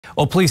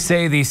Well, police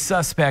say the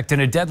suspect in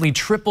a deadly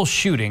triple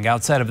shooting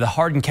outside of the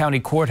Hardin County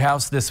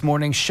courthouse this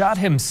morning shot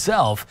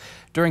himself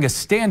during a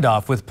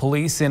standoff with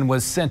police and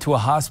was sent to a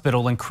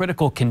hospital in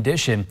critical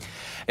condition.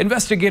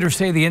 Investigators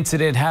say the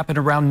incident happened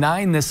around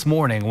 9 this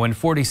morning when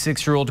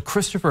 46-year-old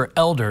Christopher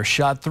Elder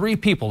shot 3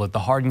 people at the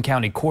Hardin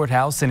County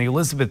courthouse in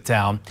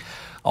Elizabethtown.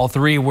 All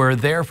 3 were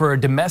there for a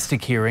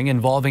domestic hearing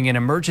involving an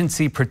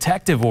emergency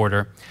protective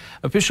order.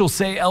 Officials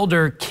say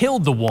Elder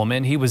killed the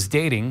woman he was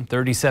dating,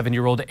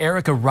 37-year-old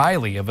Erica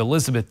Riley of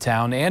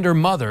Elizabethtown, and her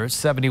mother,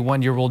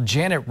 71-year-old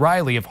Janet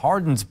Riley of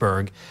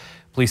Hardinsburg.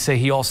 Police say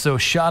he also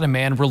shot a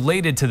man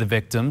related to the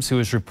victims who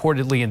is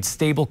reportedly in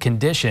stable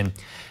condition.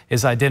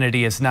 His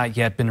identity has not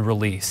yet been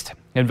released.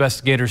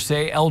 Investigators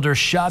say Elder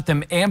shot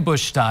them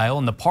ambush style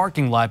in the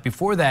parking lot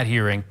before that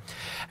hearing.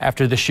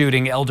 After the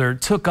shooting, Elder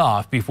took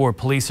off before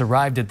police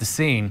arrived at the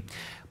scene.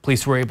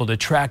 Police were able to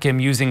track him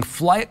using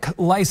flight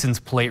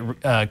license plate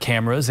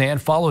cameras and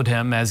followed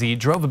him as he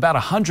drove about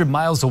 100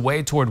 miles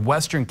away toward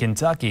western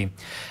Kentucky.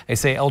 They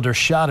say Elder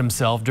shot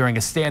himself during a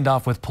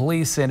standoff with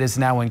police and is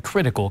now in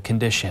critical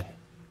condition.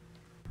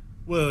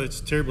 Well,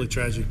 it's terribly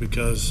tragic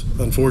because,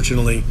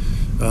 unfortunately,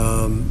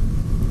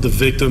 the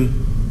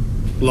victim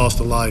lost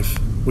a life.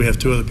 We have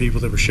 2 other people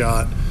that were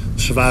shot.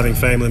 Surviving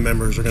family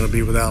members are going to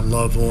be without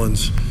loved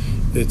ones.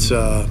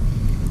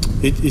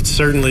 It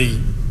certainly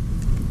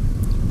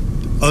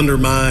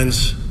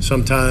undermines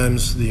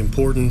sometimes the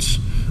importance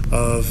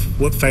of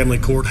what family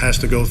court has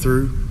to go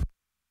through.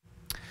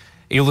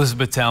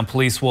 Elizabethtown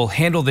police will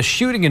handle the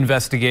shooting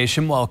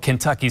investigation while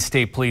Kentucky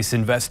State Police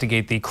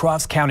investigate the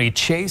cross-county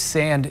chase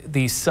and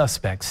the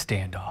suspect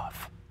standoff.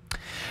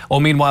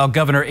 Well, meanwhile,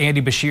 Governor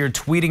Andy Beshear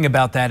tweeting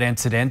about that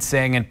incident,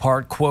 saying in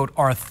part, quote,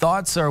 "Our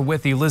thoughts are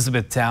with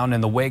Elizabethtown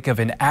in the wake of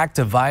an act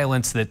of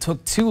violence that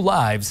took 2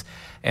 lives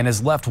and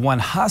has left 1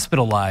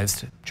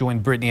 hospitalized. Join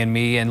Brittany and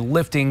me in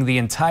lifting the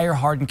entire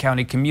Hardin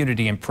County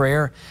community in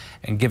prayer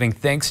and giving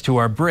thanks to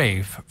our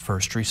brave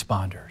first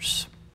responders."